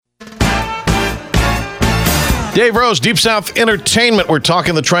Dave Rose, Deep South Entertainment. We're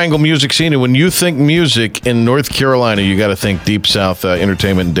talking the Triangle music scene, and when you think music in North Carolina, you got to think Deep South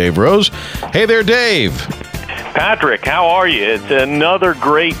Entertainment and Dave Rose. Hey there, Dave. Patrick, how are you? It's another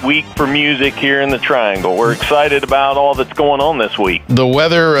great week for music here in the Triangle. We're excited about all that's going on this week. The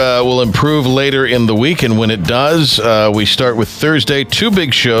weather will improve later in the week, and when it does, we start with Thursday, 2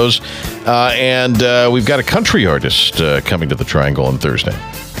 big shows, and we've got a country artist coming to the Triangle on Thursday.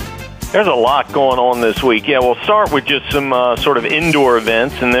 There's a lot going on this week. Yeah, we'll start with just some sort of indoor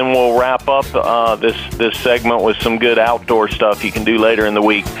events, and then we'll wrap up this segment with some good outdoor stuff you can do later in the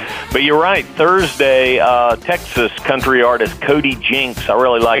week. But you're right, Thursday, Texas country artist Cody Jinks. I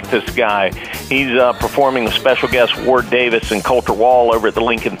really like this guy. He's performing with special guest Ward Davis and Coulter Wall over at the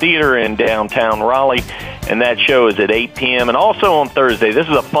Lincoln Theater in downtown Raleigh, and that show is at 8 p.m. And also on Thursday, this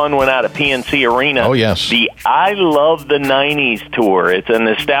is a fun one out at PNC Arena. Oh, yes. The I Love the 90s Tour. It's a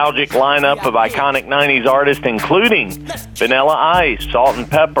nostalgic lineup of iconic 90s artists, including Vanilla Ice, Salt and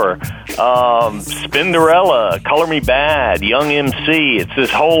Pepper, Spinderella, Color Me Bad, Young MC. It's this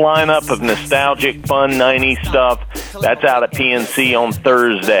whole lineup of nostalgic, fun 90s stuff. That's out at PNC on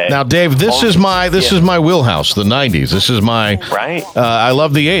Thursday. Now, Dave, this is my wheelhouse, the 90s. This is my right. I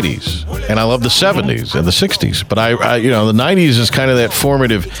love the 80s, and I love the 70s and the 60s. But I the 90s is kind of that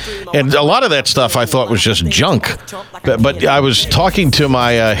formative, and a lot of that stuff I thought was just junk. But I was talking to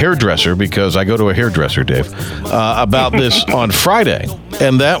my hairdresser, because I go to a hairdresser, Dave, about this on Friday,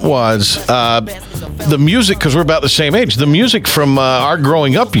 and that was the music, because we're about the same age. The music from our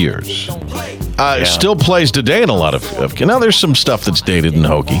growing up years still plays today in a lot of now there's some stuff that's dated and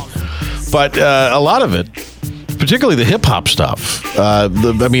hokey, but a lot of it, particularly the hip hop stuff,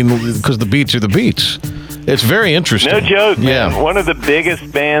 because the beats are the beats. It's very interesting. No joke, man. Yeah. One of the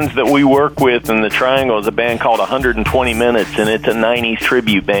biggest bands that we work with in the Triangle is a band called 120 Minutes, and it's a 90s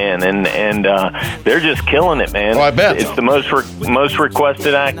tribute band, and they're just killing it, man. Oh, I bet. It's the most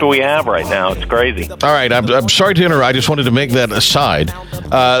requested act we have right now. It's crazy. All right, I'm sorry to interrupt. I just wanted to make that aside.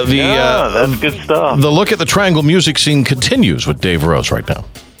 That's good stuff. The look at the Triangle music scene continues with Dave Rose right now.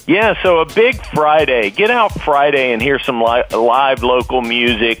 Yeah, so a big Friday. Get out Friday and hear some live local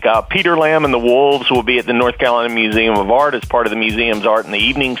music. Peter Lamb and the Wolves will be at the North Carolina Museum of Art as part of the museum's Art in the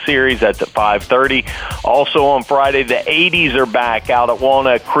Evening series. That's at 5:30. Also on Friday, the 80s are back out at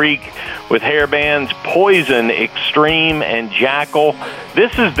Walnut Creek with hair bands Poison, Extreme, and Jackal.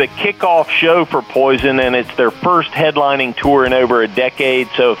 This is the kickoff show for Poison, and it's their first headlining tour in over a decade.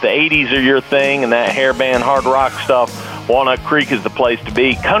 So if the 80s are your thing and that hair band hard rock stuff, Walnut Creek is the place to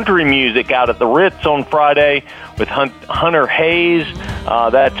be. Country music out at the Ritz on Friday with Hunter Hayes.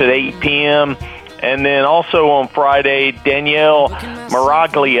 That's at 8 p.m. And then also on Friday, Danielle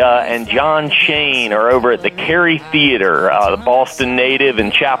Maraglia and John Shane are over at the Cary Theater. The Boston native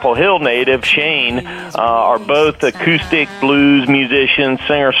and Chapel Hill native, Shane, are both acoustic blues musicians,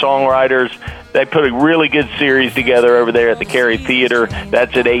 singer-songwriters. They put a really good series together over there at the Cary Theater.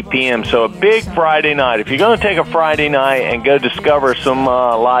 That's at 8 p.m. So a big Friday night. If you're going to take a Friday night and go discover some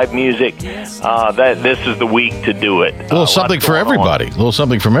live music, this is the week to do it. A little something for everybody. A little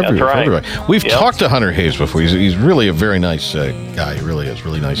something from everybody. We've talked to Hunter Hayes before. He's really a very nice guy. He really is.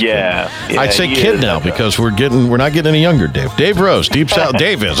 Really nice. Yeah. I'd say kid now, because we're not getting any younger, Dave. Dave Rose, Deep South.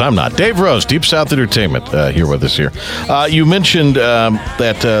 Dave is. I'm not. Dave Rose, Deep South Entertainment, here with us here. You mentioned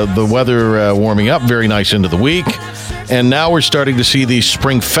that the weather warming up, very nice into the week, and now we're starting to see these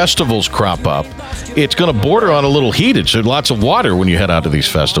spring festivals crop up. It's going to border on a little heated, so lots of water when you head out to these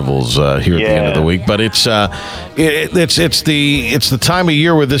festivals here at the end of the week. But it's the time of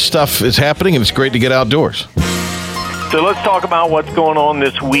year where this stuff is happening, and it's great to get outdoors. So let's talk about what's going on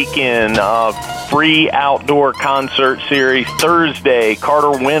this weekend. Free outdoor concert series. Thursday,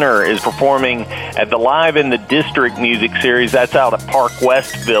 Carter Winter is performing at the Live in the District music series. That's out at Park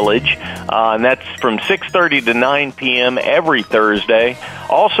West Village, and that's from 6:30 to 9 p.m. every Thursday.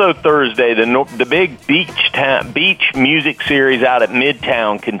 Also Thursday, the big beach music series out at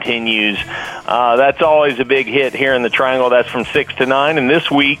Midtown continues. That's always a big hit here in the Triangle. That's from 6 to 9, and this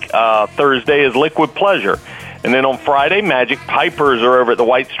week, Thursday, is Liquid Pleasure. And then on Friday, Magic Pipers are over at the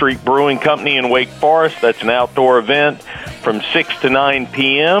White Street Brewing Company in Wake Forest. That's an outdoor event from 6 to 9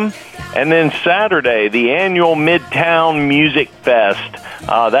 p.m. And then Saturday, the annual Midtown Music Fest.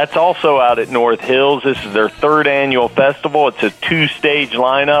 That's also out at North Hills. This is their third annual festival. It's a 2-stage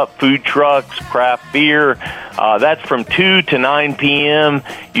lineup, food trucks, craft beer. That's from 2 to 9 p.m.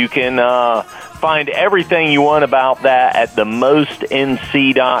 You can find everything you want about that at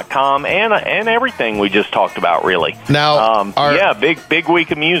themostnc.com and everything we just talked about, really. Now, big week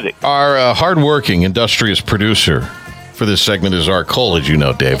of music. Our hardworking, industrious producer for this segment is Art Cole, as you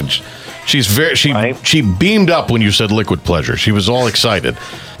know, David. She beamed up when you said Liquid Pleasure. She was all excited.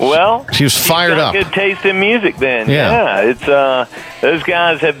 Well, she was fired up. Good taste in music, then. Yeah. It's those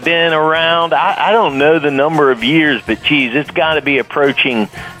guys have been around. I don't know the number of years, but geez, it's got to be approaching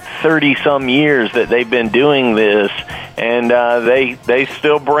 30-some years that they've been doing this, and they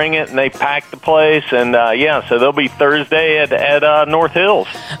still bring it, and they pack the place, and so they'll be Thursday at North Hills.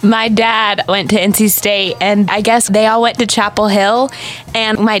 My dad went to NC State, and I guess they all went to Chapel Hill,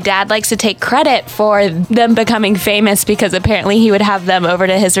 and my dad likes to take credit for them becoming famous because apparently he would have them over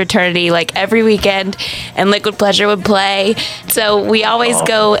to his fraternity like every weekend, and Liquid Pleasure would play. So we always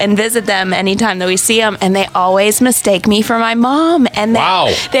go and visit them anytime that we see them, and they always mistake me for my mom, and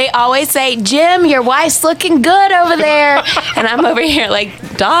they always say, "Jim, your wife's looking good over there," and I'm over here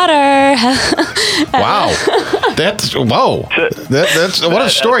like, "Daughter." Wow, that's what a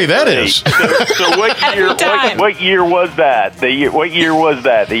story that is. So what year was that? What year was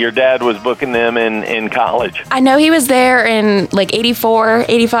that your dad was booking them in college? I know he was there in like 84,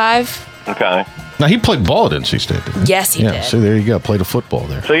 85. Okay. Now, he played ball at NC State. Yes, he did. So there you go. Played a football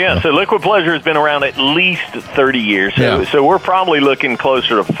there. So, so Liquid Pleasure has been around at least 30 years. So we're probably looking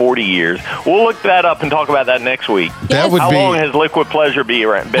closer to 40 years. We'll look that up and talk about that next week. How long has Liquid Pleasure been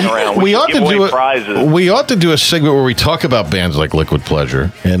around? We ought to do prizes. We ought to do a segment where we talk about bands like Liquid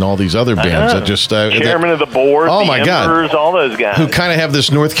Pleasure and all these other bands that just chairman of the board, Embers, all those guys who kind of have this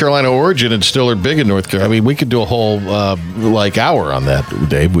North Carolina origin and still are big in North Carolina. I mean, we could do a whole hour on that,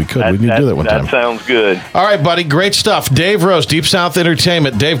 Dave. We could. We need to do that one time. That sounds good. All right, buddy. Great stuff. Dave Rose, Deep South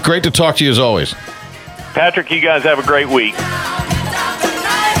Entertainment. Dave, great to talk to you as always. Patrick, you guys have a great week.